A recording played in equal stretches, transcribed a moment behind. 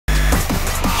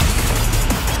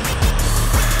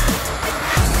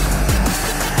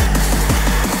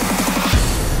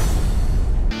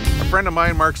friend of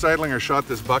mine, Mark Seidlinger, shot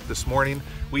this buck this morning.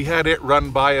 We had it run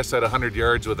by us at 100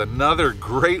 yards with another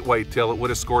great whitetail. It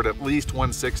would have scored at least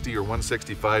 160 or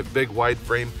 165, big wide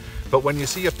frame. But when you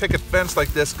see a picket fence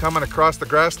like this coming across the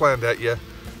grassland at you,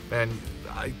 man,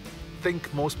 I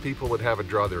think most people would have it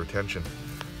draw their attention.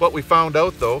 What we found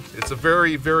out though, it's a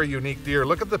very, very unique deer.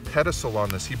 Look at the pedestal on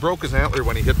this. He broke his antler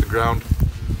when he hit the ground.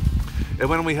 And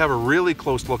when we have a really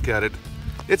close look at it,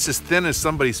 it's as thin as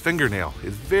somebody's fingernail.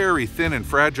 It's very thin and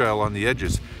fragile on the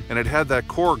edges, and it had that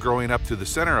core growing up to the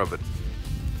center of it.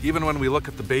 Even when we look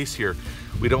at the base here,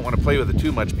 we don't want to play with it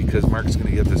too much because Mark's going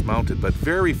to get this mounted, but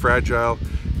very fragile,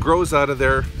 grows out of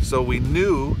there. So we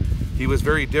knew he was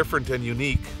very different and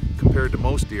unique compared to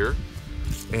most deer.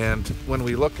 And when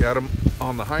we look at him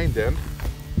on the hind end,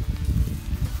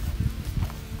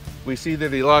 we see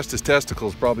that he lost his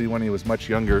testicles probably when he was much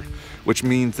younger, which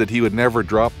means that he would never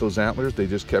drop those antlers. They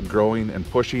just kept growing and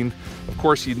pushing. Of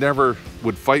course, he never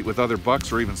would fight with other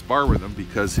bucks or even spar with them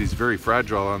because he's very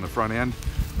fragile on the front end,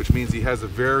 which means he has a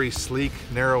very sleek,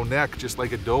 narrow neck, just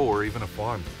like a doe or even a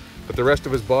fawn. But the rest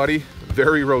of his body,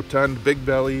 very rotund, big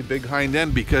belly, big hind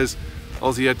end, because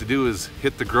all he had to do is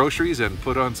hit the groceries and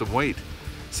put on some weight.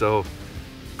 So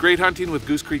great hunting with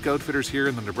Goose Creek Outfitters here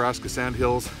in the Nebraska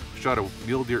Sandhills. Shot a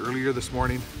mule deer earlier this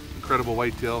morning, incredible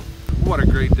whitetail. What a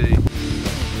great day.